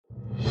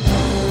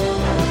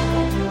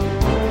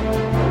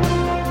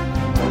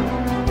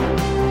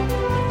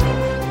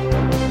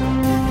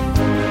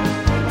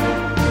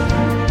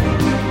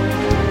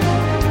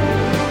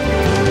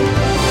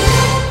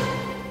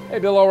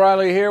Bill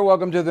O'Reilly here.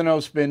 Welcome to the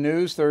No Spin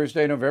News,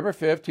 Thursday, November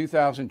 5th,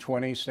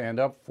 2020. Stand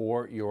up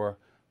for your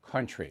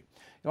country.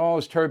 All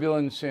this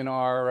turbulence in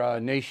our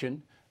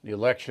nation, the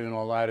election and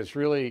all that, has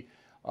really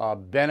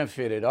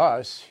benefited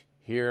us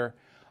here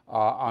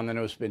on the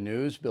No Spin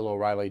News,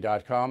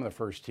 BillO'Reilly.com, the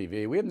First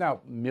TV. We have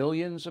now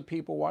millions of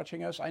people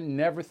watching us. I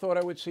never thought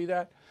I would see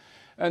that.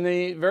 And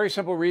the very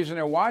simple reason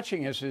they're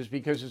watching us is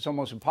because it's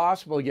almost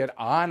impossible to get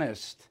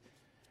honest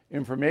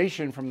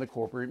information from the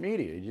corporate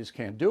media. You just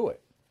can't do it.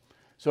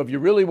 So if you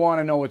really want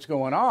to know what's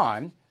going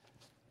on,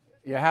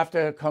 you have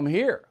to come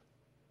here.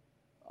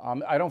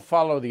 I don't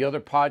follow the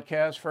other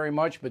podcasts very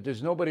much, but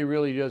there's nobody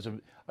really does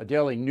a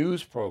daily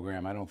news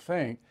program, I don't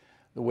think,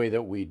 the way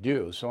that we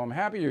do. So I'm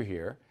happy you're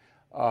here.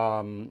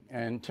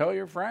 And tell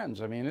your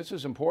friends. I mean, this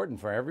is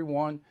important for every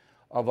one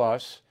of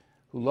us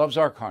who loves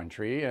our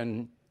country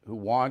and who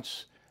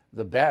wants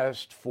the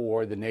best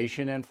for the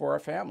nation and for our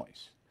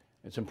families.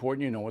 It's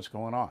important you know what's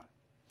going on.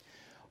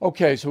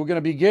 Okay, so we're going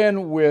to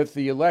begin with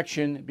the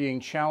election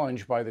being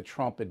challenged by the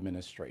Trump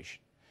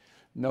administration.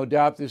 No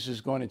doubt this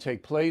is going to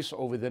take place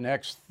over the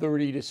next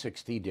 30 to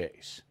 60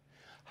 days.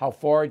 How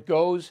far it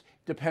goes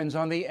depends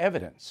on the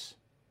evidence.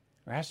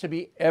 There has to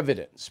be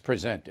evidence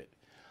presented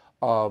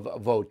of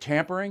vote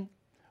tampering,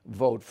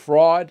 vote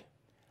fraud,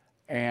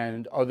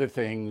 and other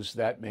things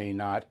that may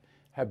not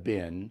have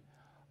been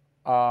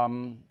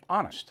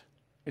honest.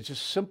 It's as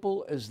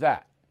simple as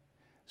that.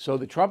 So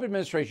the Trump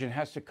administration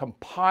has to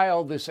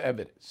compile this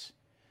evidence.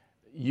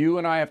 You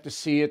and I have to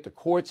see it. The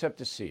courts have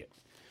to see it.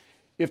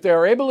 If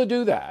they're able to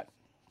do that,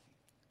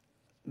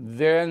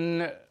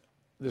 then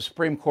the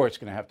Supreme Court's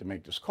going to have to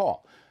make this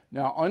call.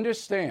 Now,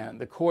 understand,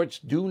 the courts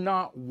do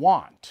not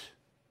want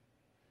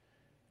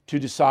to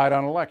decide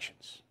on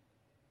elections.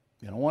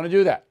 They don't want to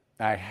do that.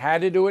 I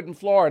had to do it in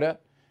Florida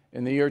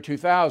in the year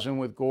 2000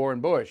 with Gore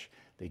and Bush.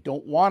 They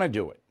don't want to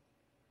do it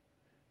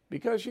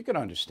because you can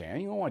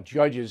understand. You don't want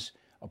judges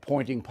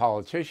appointing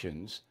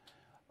politicians.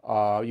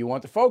 You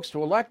want the folks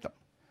to elect them.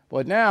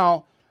 But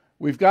now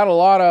we've got a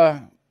lot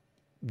of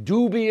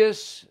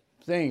dubious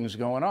things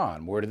going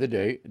on. Word of the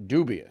day,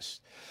 dubious.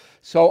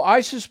 So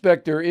I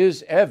suspect there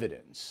is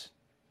evidence.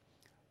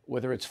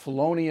 Whether it's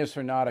felonious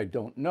or not, I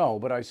don't know.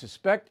 But I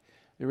suspect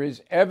there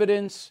is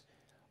evidence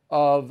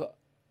of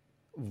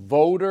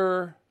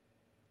voter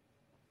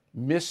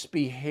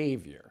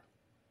misbehavior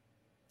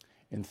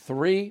in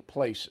 3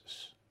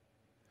 places: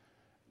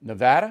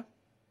 Nevada,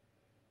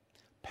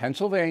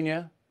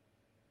 Pennsylvania,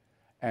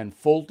 and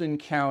Fulton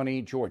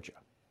County, Georgia.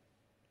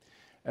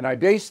 And I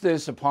base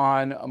this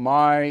upon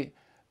my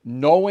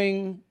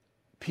knowing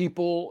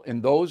people in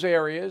those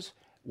areas,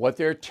 what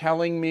they're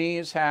telling me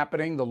is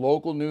happening, the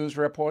local news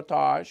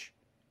reportage.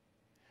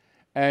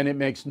 And it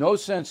makes no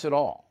sense at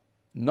all,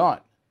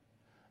 none,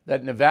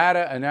 that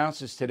Nevada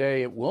announces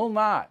today it will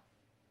not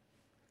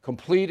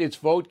complete its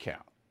vote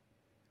count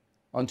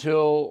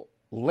until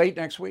late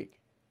next week.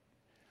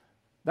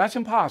 That's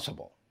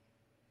impossible.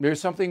 There's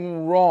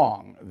something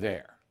wrong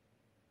there.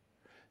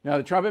 Now,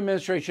 the Trump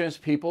administration has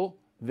people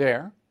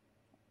there.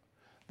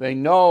 They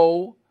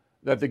know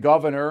that the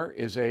governor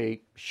is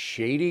a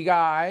shady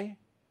guy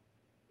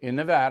in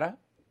Nevada.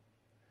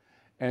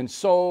 And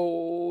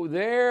so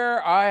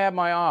there I have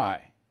my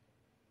eye.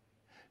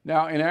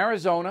 Now, in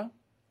Arizona,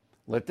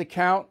 let the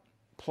count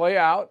play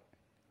out.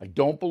 I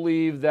don't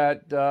believe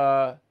that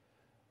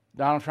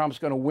Donald Trump's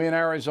going to win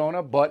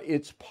Arizona, but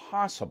it's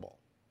possible.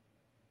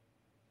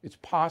 It's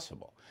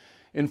possible.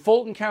 In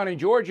Fulton County,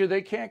 Georgia,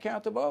 they can't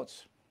count the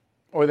votes,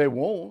 or they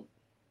won't.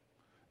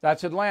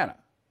 That's Atlanta.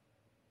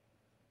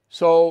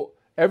 So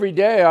every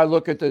day I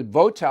look at the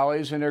vote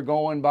tallies and they're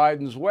going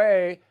Biden's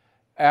way.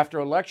 After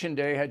Election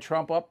Day, had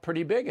Trump up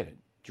pretty big in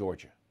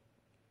Georgia.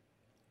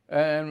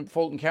 And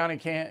Fulton County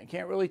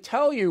can't really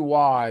tell you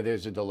why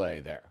there's a delay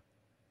there.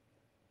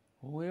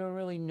 Well, we don't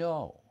really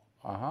know.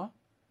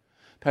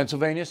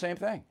 Pennsylvania, same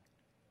thing.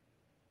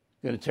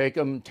 Going to take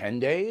them 10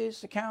 days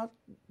to count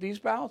these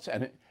ballots?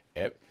 And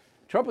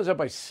Trump was up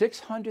by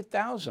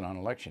 600,000 on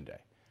Election Day.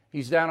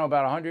 He's down to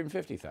about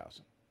 150,000.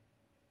 Does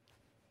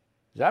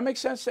that make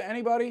sense to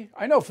anybody?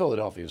 I know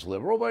Philadelphia is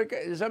liberal, but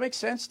does that make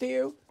sense to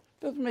you?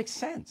 It doesn't make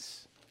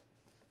sense.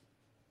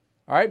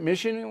 All right,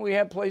 Michigan, we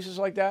have places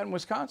like that. In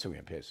Wisconsin, we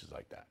have places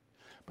like that.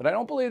 But I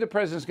don't believe the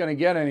president's going to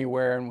get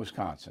anywhere in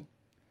Wisconsin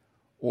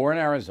or in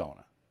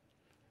Arizona.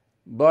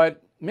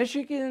 But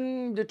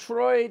Michigan,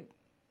 Detroit,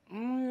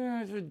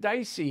 it's a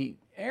dicey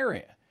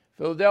area.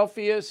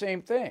 Philadelphia,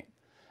 same thing.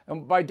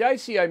 And by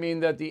dicey, I mean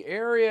that the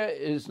area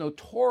is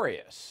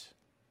notorious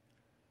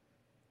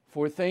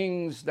for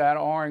things that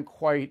aren't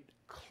quite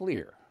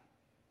clear,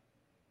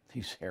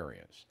 these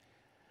areas.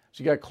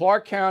 So you got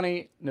Clark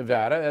County,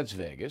 Nevada, that's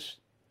Vegas.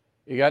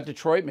 You got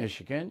Detroit,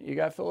 Michigan. You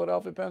got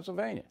Philadelphia,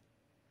 Pennsylvania.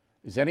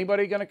 Is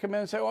anybody going to come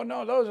in and say, oh,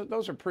 no,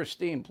 those are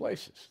pristine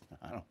places?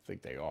 I don't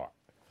think they are.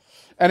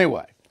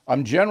 Anyway,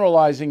 I'm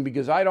generalizing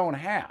because I don't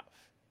have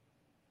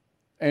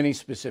any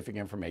specific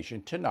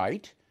information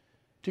tonight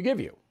to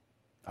give you.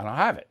 I don't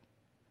have it.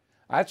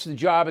 That's the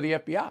job of the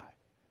FBI.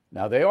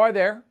 Now, they are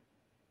there.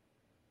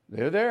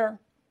 They're there.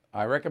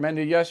 I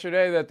recommended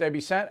yesterday that they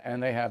be sent,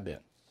 and they have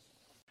been.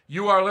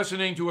 You are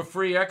listening to a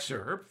free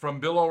excerpt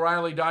from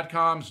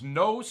BillO'Reilly.com's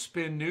No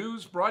Spin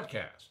News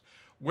broadcast,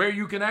 where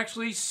you can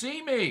actually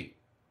see me.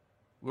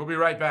 We'll be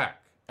right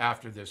back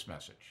after this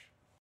message.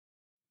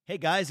 Hey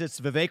guys,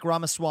 it's Vivek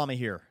Ramaswamy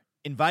here,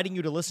 inviting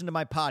you to listen to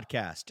my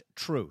podcast,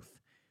 Truth.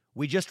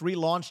 We just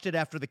relaunched it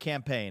after the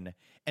campaign,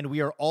 and we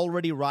are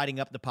already riding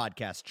up the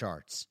podcast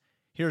charts.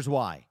 Here's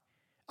why.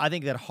 I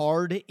think that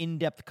hard,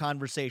 in-depth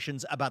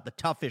conversations about the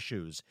tough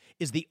issues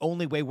is the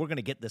only way we're going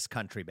to get this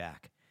country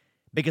back.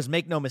 Because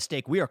make no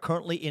mistake, we are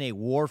currently in a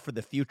war for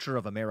the future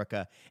of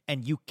America,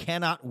 and you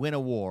cannot win a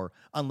war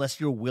unless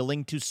you're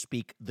willing to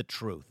speak the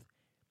truth.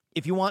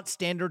 If you want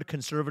standard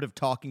conservative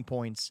talking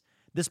points,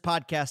 this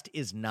podcast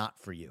is not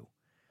for you.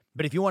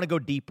 But if you want to go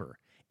deeper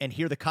and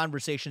hear the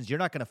conversations you're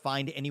not going to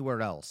find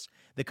anywhere else,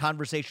 the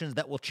conversations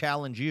that will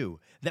challenge you,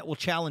 that will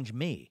challenge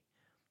me,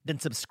 then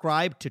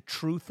subscribe to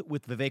Truth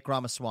with Vivek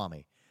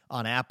Ramaswamy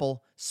on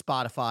Apple,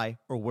 Spotify,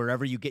 or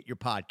wherever you get your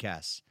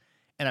podcasts.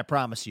 And I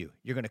promise you,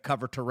 you're going to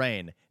cover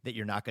terrain that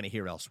you're not going to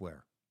hear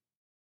elsewhere.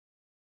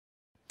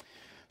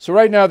 So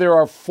right now there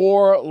are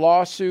 4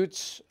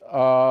 lawsuits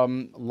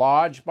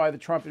lodged by the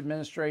Trump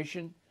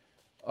administration.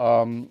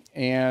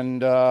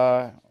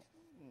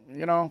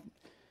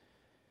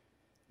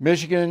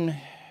 Michigan,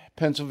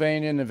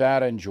 Pennsylvania,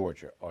 Nevada, and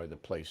Georgia are the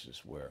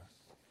places where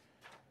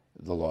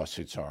the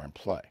lawsuits are in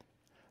play.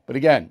 But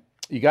again,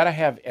 you got to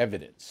have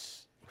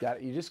evidence.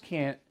 You just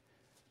can't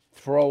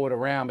throw it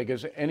around,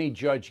 because any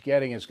judge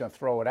getting is going to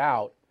throw it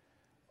out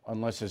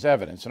unless there's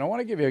evidence. And I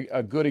want to give you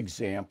a good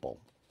example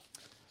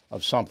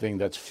of something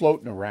that's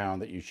floating around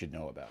that you should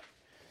know about.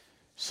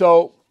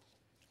 So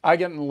I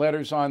get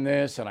letters on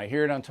this, and I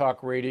hear it on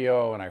talk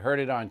radio, and I heard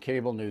it on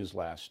cable news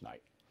last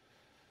night.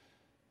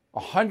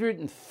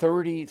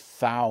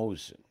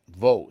 130,000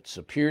 votes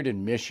appeared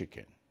in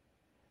Michigan,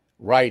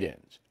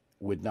 write-ins,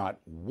 with not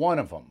one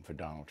of them for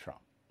Donald Trump.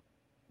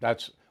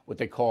 That's what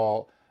they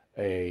call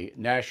a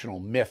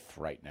national myth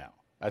right now.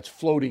 That's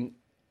floating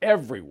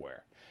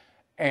everywhere.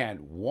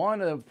 And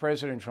one of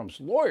President Trump's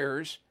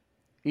lawyers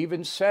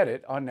even said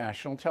it on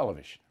national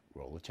television.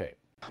 Roll the tape.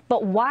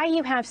 But why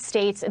you have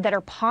states that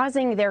are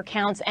pausing their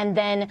counts and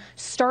then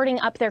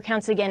starting up their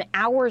counts again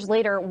hours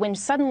later, when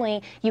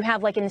suddenly you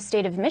have, like in the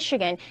state of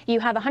Michigan, you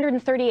have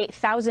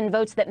 138,000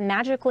 votes that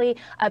magically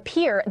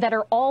appear that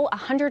are all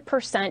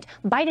 100%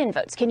 Biden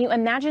votes. Can you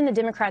imagine the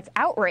Democrats'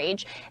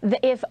 outrage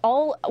if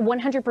all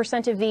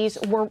 100% of these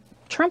were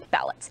Trump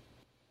ballots?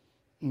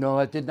 No,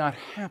 that did not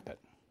happen.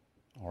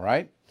 All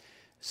right.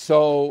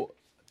 So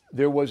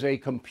there was a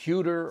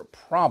computer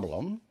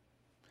problem.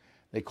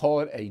 They call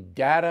it a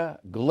data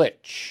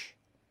glitch,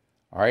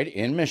 all right,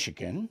 in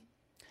Michigan,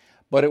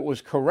 but it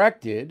was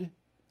corrected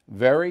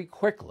very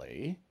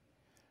quickly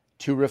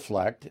to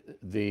reflect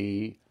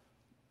the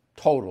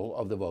total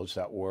of the votes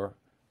that were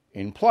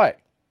in play,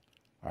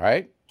 all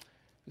right?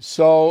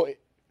 So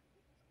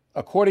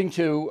according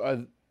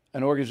to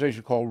an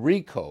organization called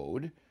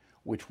Recode,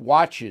 which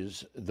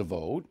watches the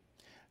vote,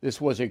 this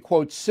was a,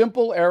 quote,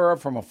 simple error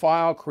from a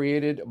file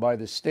created by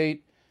the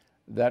state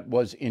that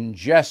was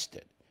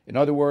ingested. In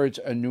other words,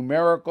 a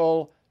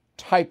numerical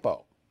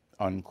typo,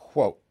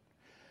 unquote.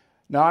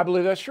 Now, I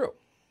believe that's true.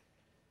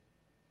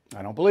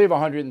 I don't believe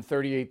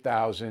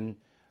 138,000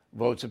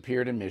 votes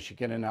appeared in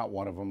Michigan and not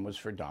one of them was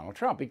for Donald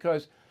Trump,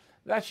 because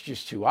that's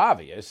just too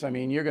obvious. I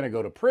mean, you're going to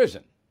go to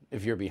prison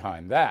if you're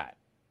behind that.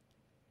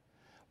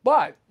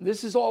 But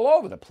this is all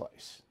over the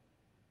place.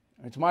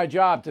 It's my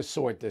job to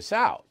sort this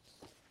out.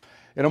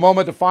 In a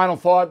moment, the final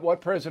thought,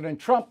 what President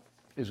Trump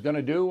is going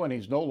to do when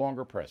he's no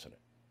longer president.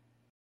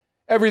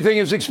 Everything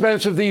is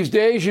expensive these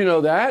days, you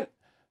know that.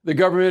 The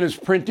government is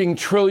printing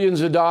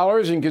trillions of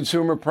dollars and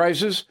consumer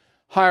prices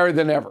higher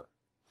than ever.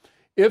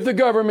 If the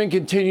government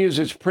continues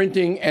its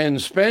printing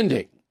and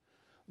spending,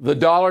 the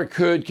dollar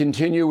could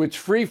continue its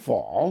free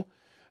fall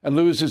and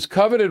lose its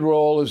coveted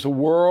role as the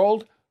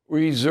world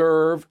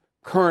reserve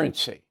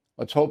currency.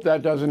 Let's hope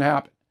that doesn't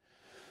happen.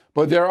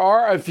 But there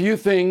are a few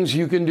things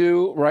you can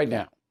do right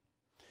now.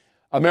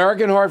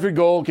 American Hartford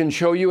Gold can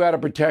show you how to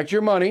protect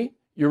your money,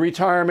 your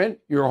retirement,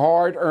 your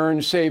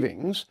hard-earned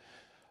savings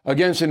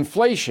against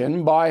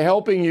inflation by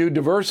helping you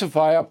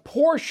diversify a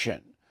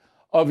portion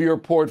of your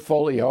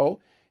portfolio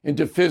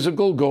into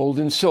physical gold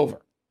and silver.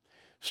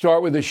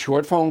 Start with a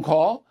short phone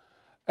call,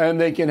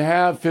 and they can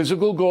have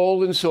physical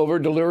gold and silver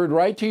delivered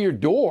right to your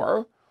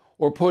door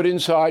or put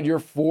inside your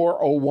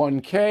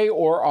 401k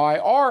or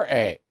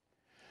IRA.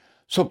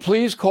 So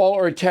please call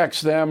or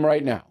text them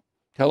right now.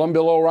 Tell them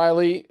Bill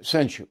O'Reilly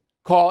sent you.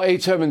 Call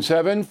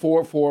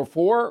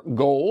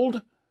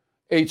 877-444-GOLD,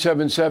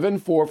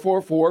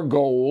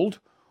 877-444-GOLD,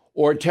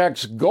 or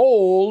text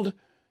GOLD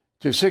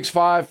to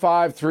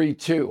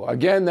 65532.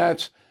 Again,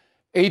 that's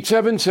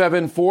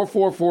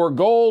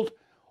 877-444-GOLD,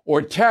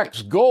 or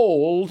text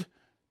GOLD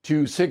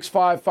to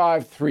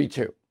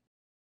 65532.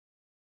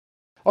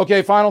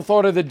 Okay, final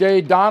thought of the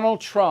day.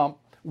 Donald Trump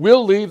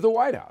will leave the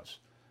White House.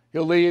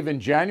 He'll leave in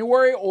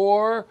January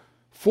or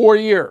 4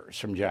 years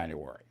from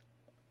January.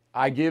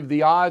 I give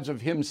the odds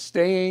of him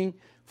staying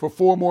for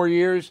 4 more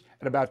years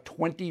at about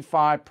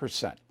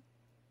 25%.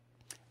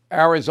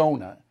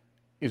 Arizona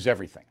is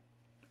everything.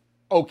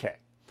 Okay,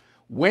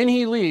 when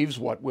he leaves,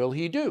 what will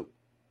he do?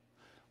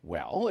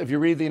 Well, if you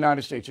read the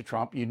United States of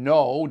Trump, you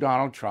know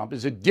Donald Trump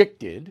is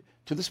addicted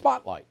to the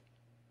spotlight.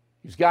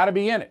 He's got to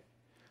be in it.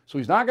 So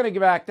he's not going to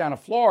get back down to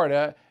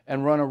Florida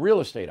and run a real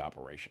estate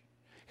operation.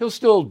 He'll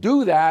still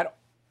do that,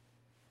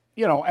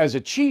 as a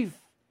chief,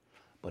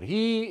 but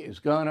he is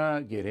going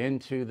to get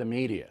into the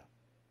media.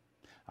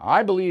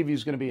 I believe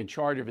he's going to be in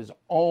charge of his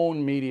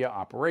own media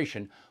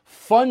operation,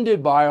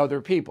 funded by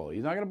other people.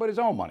 He's not going to put his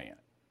own money in it.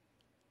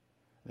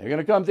 They're going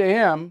to come to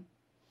him,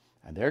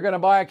 and they're going to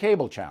buy a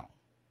cable channel.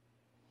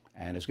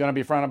 And it's going to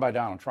be fronted by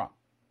Donald Trump.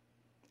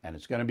 And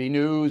it's going to be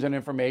news and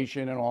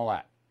information and all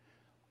that.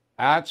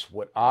 That's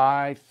what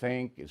I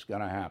think is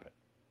going to happen.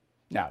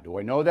 Now, do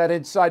I know that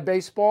inside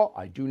baseball?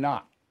 I do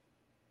not.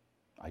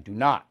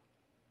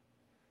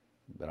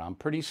 But I'm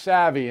pretty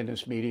savvy in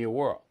this media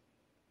world.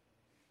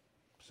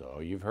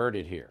 So you've heard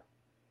it here.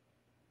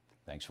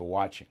 Thanks for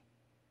watching.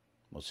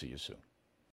 We'll see you soon.